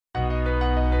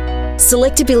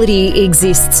Selectability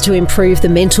exists to improve the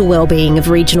mental well-being of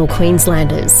regional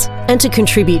Queenslanders and to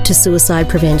contribute to suicide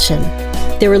prevention.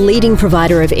 They're a leading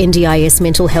provider of NDIS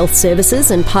mental health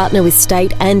services and partner with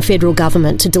state and federal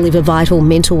government to deliver vital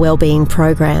mental well-being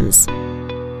programs.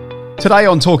 Today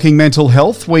on Talking Mental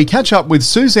Health, we catch up with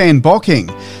Suz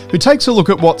Bocking, who takes a look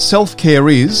at what self-care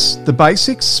is, the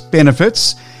basics,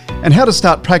 benefits, and how to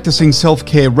start practicing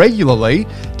self-care regularly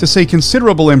to see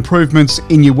considerable improvements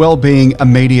in your well-being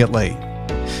immediately.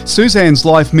 Suzanne's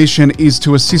life mission is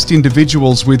to assist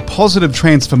individuals with positive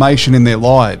transformation in their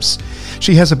lives.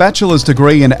 She has a bachelor's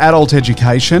degree in adult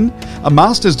education, a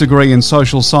master's degree in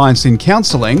social science in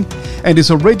counselling, and is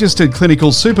a registered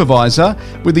clinical supervisor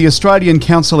with the Australian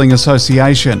Counselling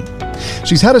Association.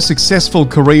 She's had a successful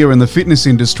career in the fitness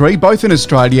industry, both in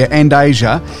Australia and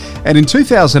Asia, and in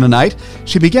 2008,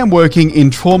 she began working in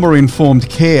trauma-informed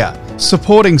care,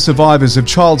 supporting survivors of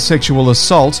child sexual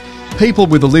assault, people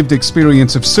with a lived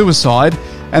experience of suicide,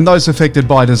 and those affected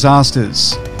by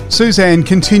disasters. Suzanne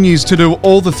continues to do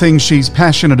all the things she's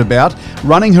passionate about,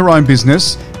 running her own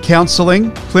business,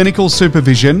 counselling, clinical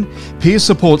supervision, peer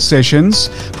support sessions,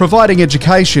 providing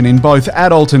education in both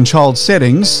adult and child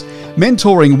settings,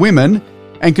 mentoring women,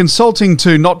 and consulting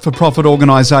to not-for-profit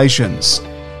organisations.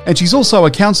 And she's also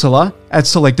a counsellor at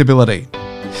Selectability.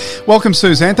 Welcome,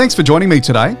 Suzanne. Thanks for joining me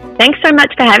today. Thanks so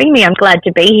much for having me. I'm glad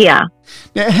to be here.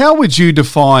 Now, how would you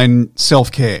define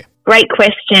self-care? Great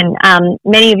question.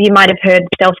 Many of you might have heard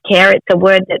self-care. It's a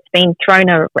word that's been thrown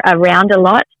around a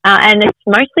lot, and it's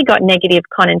mostly got negative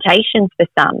connotations for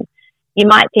some. You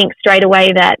might think straight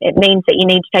away that it means that you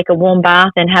need to take a warm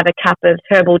bath and have a cup of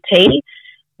herbal tea.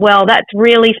 Well, that's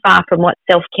really far from what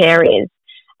self-care is.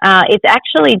 It's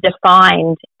actually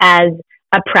defined as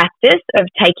a practice of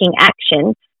taking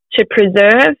action to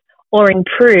preserve or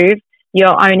improve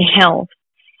your own health.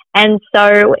 And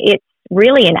so it's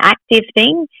really an active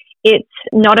thing. It's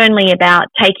not only about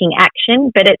taking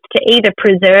action, but it's to either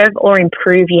preserve or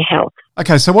improve your health.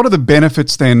 Okay, so what are the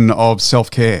benefits then of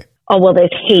self-care? Oh, well,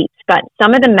 there's heaps, but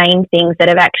some of the main things that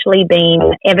have actually been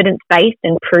evidence-based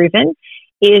and proven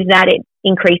is that it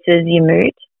increases your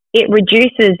mood, it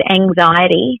reduces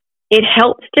anxiety, it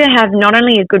helps to have not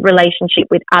only a good relationship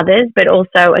with others, but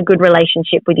also a good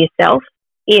relationship with yourself.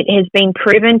 It has been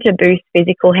proven to boost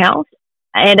physical health,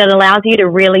 and it allows you to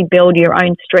really build your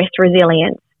own stress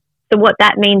resilience. So what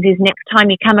that means is next time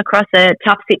you come across a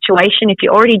tough situation, if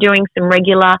you're already doing some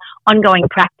regular ongoing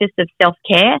practice of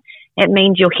self-care, it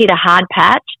means you'll hit a hard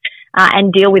patch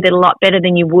and deal with it a lot better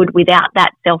than you would without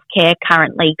that self-care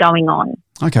currently going on.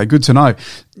 Okay, good to know.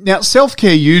 Now,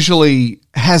 self-care usually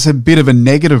has a bit of a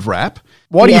negative rap.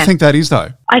 Why do you think that is, though?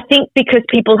 I think because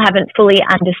people haven't fully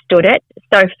understood it.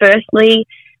 So firstly,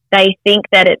 they think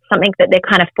that it's something that they're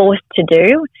kind of forced to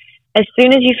do. As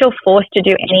soon as you feel forced to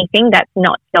do anything, that's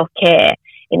not self-care.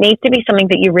 It needs to be something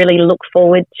that you really look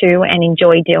forward to and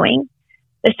enjoy doing.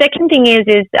 The second thing is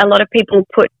a lot of people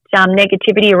put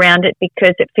negativity around it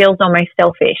because it feels almost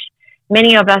selfish.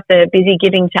 Many of us are busy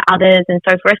giving to others, and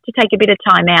so for us to take a bit of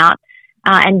time out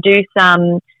and do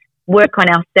some work on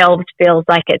ourselves feels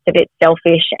like it's a bit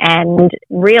selfish. And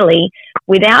really,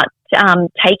 without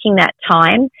taking that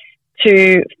time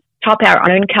to top our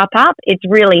own cup up, it's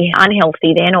really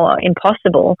unhealthy then, or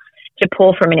impossible to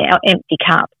pour from an empty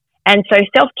cup. And so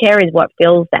self-care is what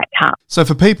fills that cup. So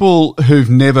for people who've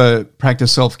never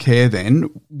practiced self-care then,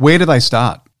 where do they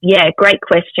start? Yeah, great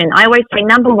question. I always say,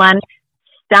 number one,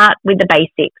 start with the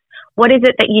basics. What is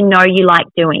it that you know you like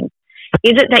doing?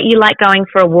 Is it that you like going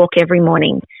for a walk every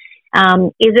morning?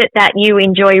 Is it that you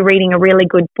enjoy reading a really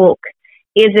good book?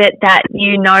 Is it that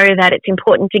you know that it's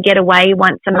important to get away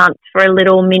once a month for a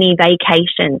little mini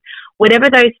vacation? Whatever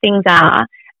those things are,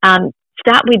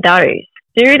 start with those.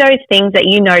 Do those things that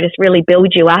you notice really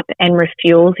build you up and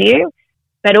refuels you.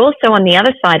 But also on the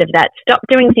other side of that, stop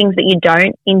doing things that you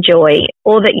don't enjoy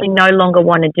or that you no longer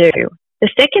want to do.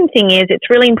 The second thing is it's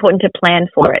really important to plan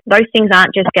for it. Those things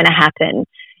aren't just going to happen.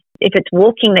 If it's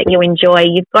walking that you enjoy,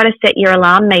 you've got to set your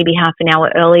alarm maybe half an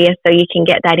hour earlier so you can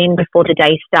get that in before the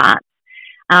day starts.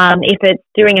 If it's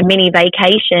doing a mini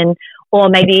vacation or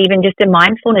maybe even just a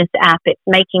mindfulness app, it's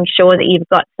making sure that you've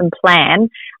got some plan.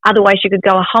 Otherwise, you could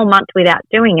go a whole month without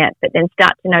doing it, but then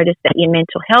start to notice that your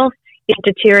mental health is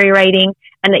deteriorating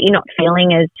and that you're not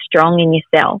feeling as strong in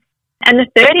yourself. And the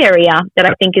third area that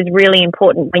I think is really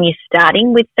important when you're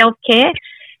starting with self-care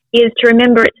is to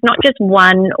remember it's not just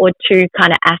one or two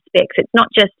kind of aspects. It's not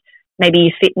just maybe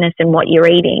your fitness and what you're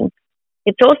eating.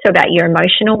 It's also about your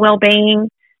emotional well-being,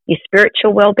 your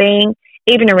spiritual well-being,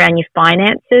 even around your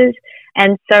finances.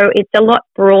 And so it's a lot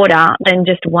broader than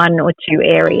just one or two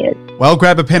areas. Well,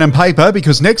 grab a pen and paper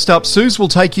because next up, Suz will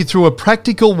take you through a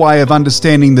practical way of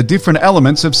understanding the different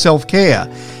elements of self-care.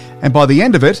 And by the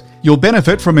end of it, you'll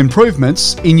benefit from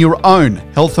improvements in your own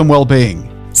health and well-being.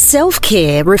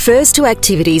 Self-care refers to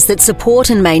activities that support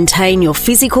and maintain your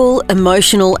physical,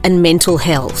 emotional and mental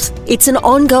health. It's an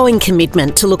ongoing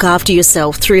commitment to look after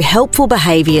yourself through helpful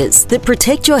behaviours that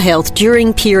protect your health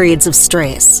during periods of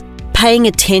stress. Paying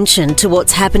attention to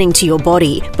what's happening to your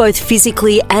body, both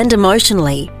physically and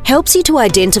emotionally, helps you to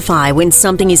identify when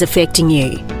something is affecting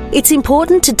you. It's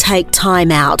important to take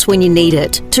time out when you need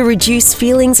it to reduce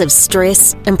feelings of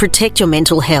stress and protect your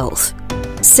mental health.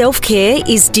 Self-care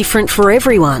is different for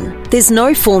everyone. There's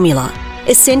no formula.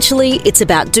 Essentially, it's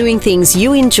about doing things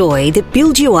you enjoy that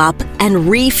build you up and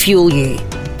refuel you.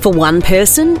 For one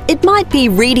person, it might be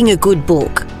reading a good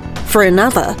book. For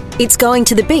another, it's going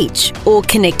to the beach or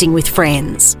connecting with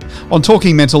friends. On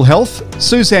Talking Mental Health,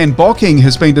 Suz Bocking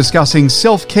has been discussing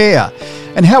self-care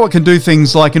and how it can do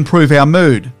things like improve our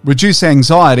mood, reduce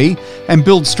anxiety and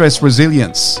build stress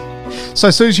resilience. So,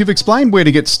 Suz, you've explained where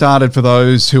to get started for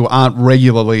those who aren't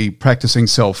regularly practicing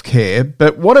self-care,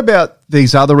 but what about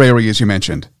these other areas you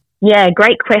mentioned? Yeah,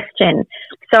 great question.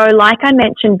 So like I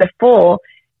mentioned before,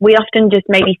 we often just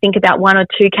maybe think about one or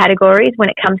two categories when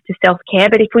it comes to self-care,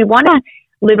 but if we want to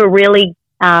live a really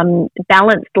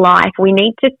balanced life, we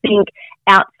need to think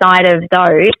outside of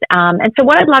those. And so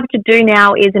what I'd love to do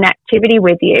now is an activity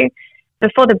with you.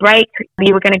 Before the break,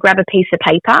 you were going to grab a piece of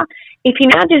paper. If you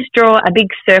now just draw a big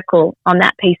circle on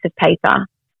that piece of paper,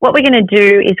 what we're going to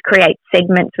do is create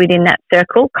segments within that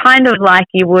circle, kind of like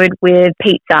you would with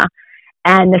pizza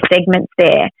and the segments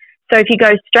there. So if you go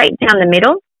straight down the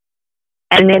middle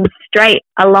and then straight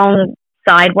along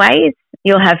sideways,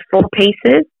 you'll have 4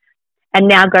 pieces, and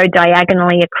now go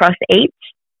diagonally across each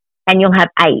and you'll have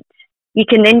 8. You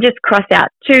can then just cross out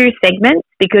 2 segments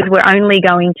because we're only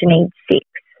going to need 6.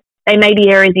 They may be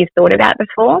areas you've thought about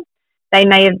before. They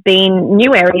may have been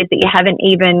new areas that you haven't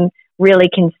even really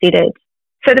considered.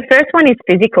 So the first one is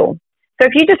physical. So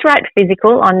if you just write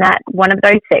physical on that one of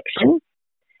those sections,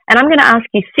 and I'm going to ask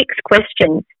you 6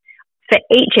 questions for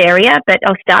each area, but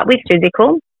I'll start with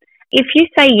physical. If you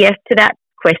say yes to that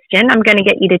question, I'm going to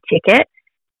get you to tick it.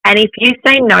 And if you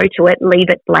say no to it, leave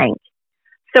it blank.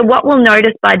 So what we'll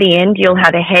notice by the end, you'll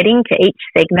have a heading to each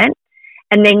segment,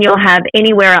 and then you'll have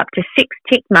anywhere up to 6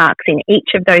 tick marks in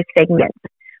each of those segments.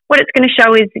 What it's going to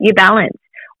show is your balance.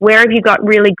 Where have you got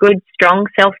really good, strong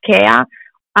self-care,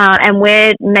 and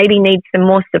where maybe needs some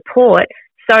more support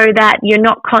so that you're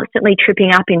not constantly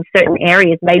tripping up in certain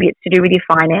areas. Maybe it's to do with your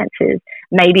finances.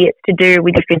 Maybe it's to do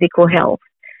with your physical health.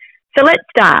 So let's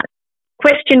start.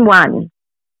 Question 1.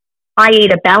 I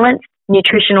eat a balanced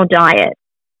nutritional diet.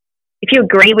 If you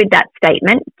agree with that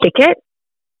statement, tick it.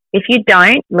 If you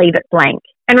don't, leave it blank.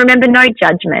 And remember, no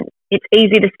judgment. It's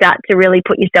easy to start to really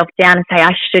put yourself down and say,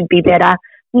 I should be better.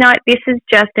 No, this is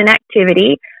just an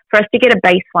activity for us to get a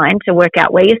baseline to work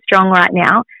out where you're strong right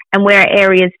now and where are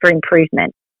areas for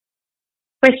improvement.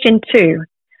 Question 2.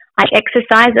 I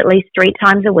exercise at least 3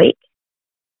 times a week.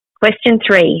 Question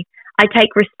 3. I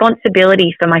take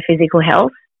responsibility for my physical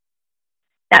health.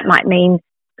 That might mean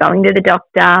going to the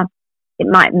doctor. It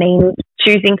might mean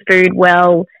choosing food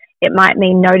well. It might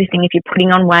mean noticing if you're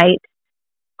putting on weight.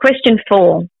 Question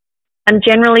 4. I'm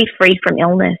generally free from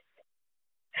illness.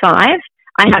 5.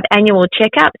 I have annual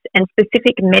checkups and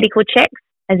specific medical checks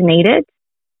as needed.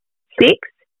 6.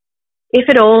 If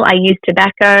at all, I use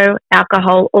tobacco,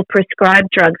 alcohol, or prescribed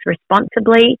drugs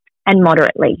responsibly and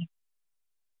moderately.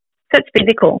 So it's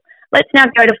physical. Let's now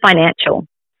go to financial.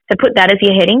 So put that as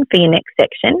your heading for your next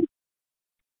section.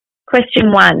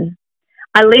 Question 1.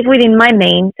 I live within my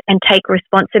means and take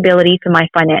responsibility for my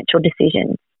financial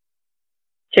decisions.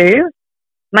 2.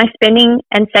 My spending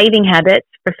and saving habits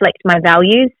reflect my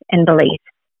values and beliefs.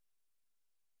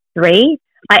 3.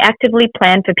 I actively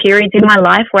plan for periods in my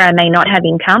life where I may not have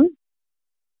income.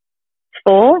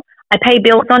 4. I pay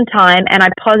bills on time and I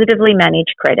positively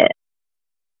manage credit.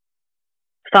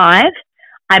 5.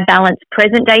 I balance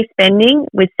present day spending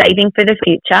with saving for the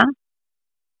future.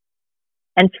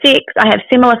 And 6, I have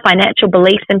similar financial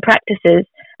beliefs and practices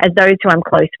as those who I'm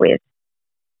close with.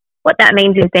 What that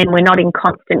means is then we're not in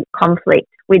constant conflict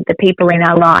with the people in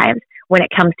our lives when it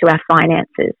comes to our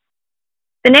finances.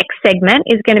 The next segment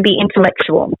is going to be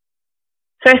intellectual.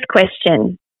 First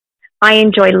question. I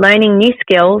enjoy learning new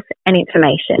skills and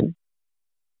information.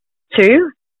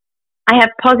 2, I have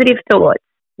positive thoughts,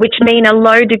 which mean a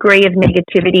low degree of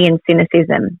negativity and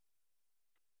cynicism.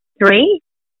 3,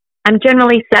 I'm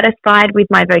generally satisfied with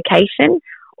my vocation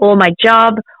or my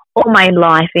job or my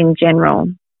life in general.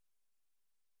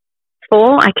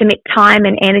 4, I commit time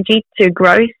and energy to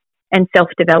growth and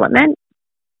self-development.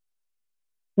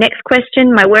 Next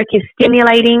question, my work is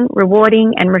stimulating,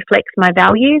 rewarding, and reflects my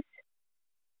values.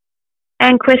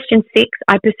 And question 6,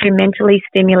 I pursue mentally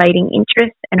stimulating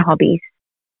interests and hobbies.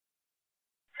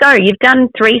 So you've done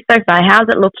 3 so far. How's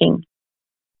it looking?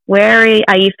 Where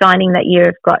are you finding that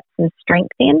you've got some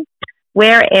strength in?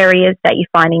 Where are areas that you're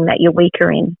finding that you're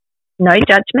weaker in? No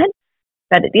judgment,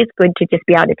 but it is good to just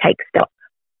be able to take stock.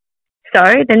 So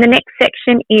then the next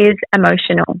section is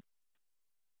emotional.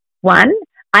 1,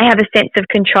 I have a sense of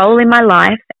control in my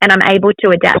life and I'm able to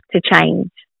adapt to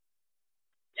change.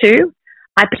 2,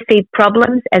 I perceive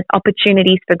problems as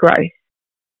opportunities for growth.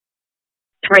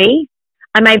 3,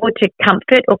 I'm able to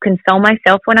comfort or console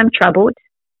myself when I'm troubled.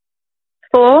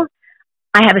 4,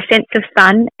 I have a sense of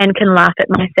fun and can laugh at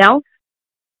myself.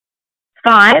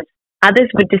 5,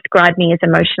 others would describe me as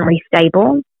emotionally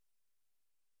stable.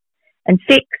 And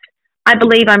 6, I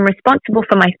believe I'm responsible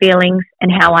for my feelings and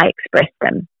how I express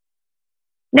them.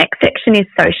 Next section is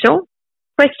social.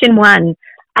 Question 1,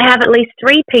 I have at least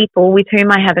 3 people with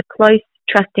whom I have a close,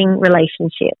 trusting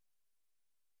relationship.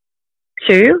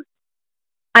 2,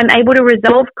 I'm able to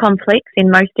resolve conflicts in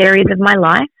most areas of my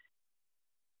life.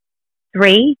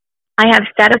 3, I have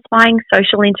satisfying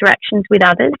social interactions with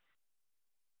others.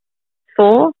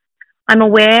 4, I'm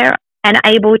aware and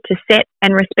able to set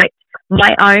and respect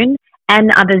my own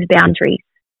and others' boundaries.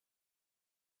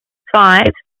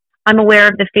 5, I'm aware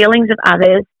of the feelings of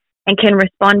others and can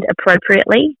respond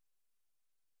appropriately.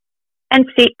 And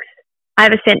 6, I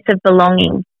have a sense of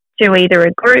belonging to either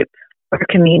a group or a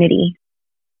community.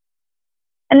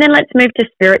 And then let's move to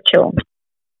spiritual.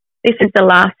 This is the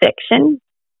last section.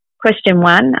 Question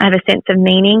 1, I have a sense of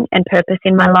meaning and purpose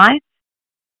in my life.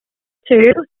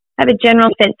 2, I have a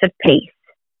general sense of peace.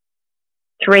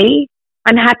 3,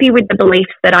 I'm happy with the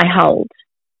beliefs that I hold.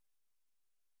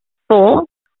 4,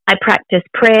 I practice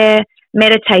prayer,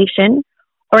 meditation,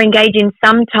 or engage in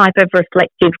some type of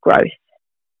reflective growth.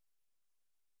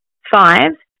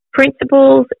 5,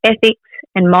 principles, ethics,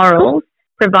 and morals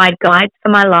provide guides for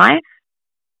my life.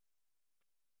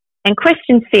 And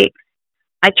question 6,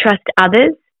 I trust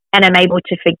others and am able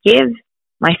to forgive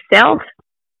myself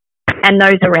and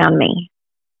those around me.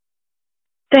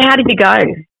 So how did you go?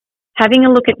 Having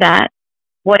a look at that,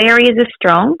 what areas are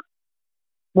strong?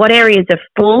 What areas are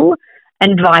full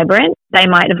and vibrant? They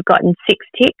might have gotten 6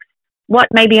 ticks. What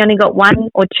maybe only got 1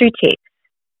 or 2 ticks?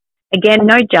 Again,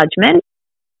 no judgment.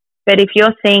 But if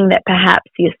you're seeing that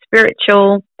perhaps your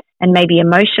spiritual and maybe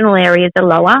emotional areas are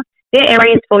lower, they're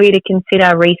areas for you to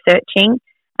consider researching,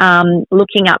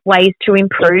 looking up ways to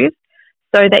improve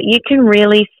so that you can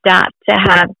really start to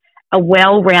have a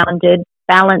well-rounded,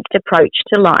 balanced approach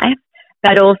to life,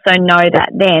 but also know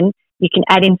that then you can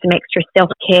add in some extra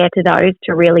self-care to those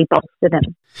to really bolster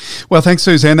them. Well, thanks,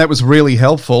 Suzanne. That was really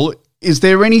helpful. Is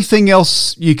there anything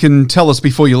else you can tell us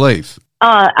before you leave?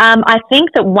 I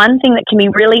think that one thing that can be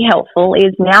really helpful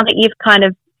is now that you've kind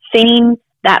of seen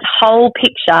that whole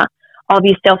picture of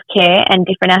your self-care and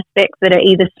different aspects that are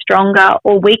either stronger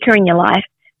or weaker in your life,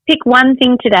 pick one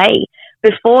thing today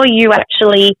before you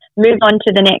actually move on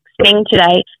to the next thing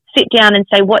today. Sit down and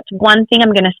say, what's one thing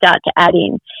I'm going to start to add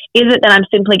in? Is it that I'm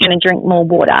simply going to drink more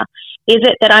water? Is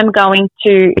it that I'm going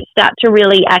to start to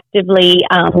really actively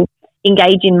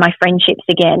engage in my friendships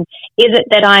again? Is it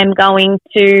that I'm going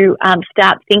to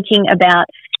start thinking about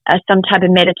some type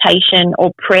of meditation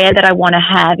or prayer that I want to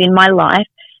have in my life?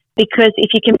 Because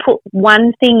if you can put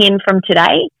one thing in from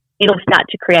today, it'll start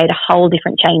to create a whole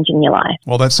different change in your life.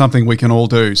 Well, that's something we can all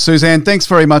do. Suzanne, thanks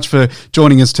very much for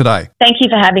joining us today. Thank you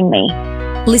for having me.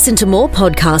 Listen to more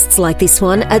podcasts like this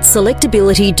one at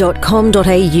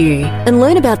selectability.com.au and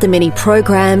learn about the many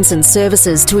programs and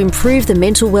services to improve the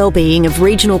mental well-being of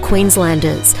regional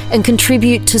Queenslanders and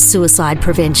contribute to suicide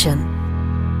prevention.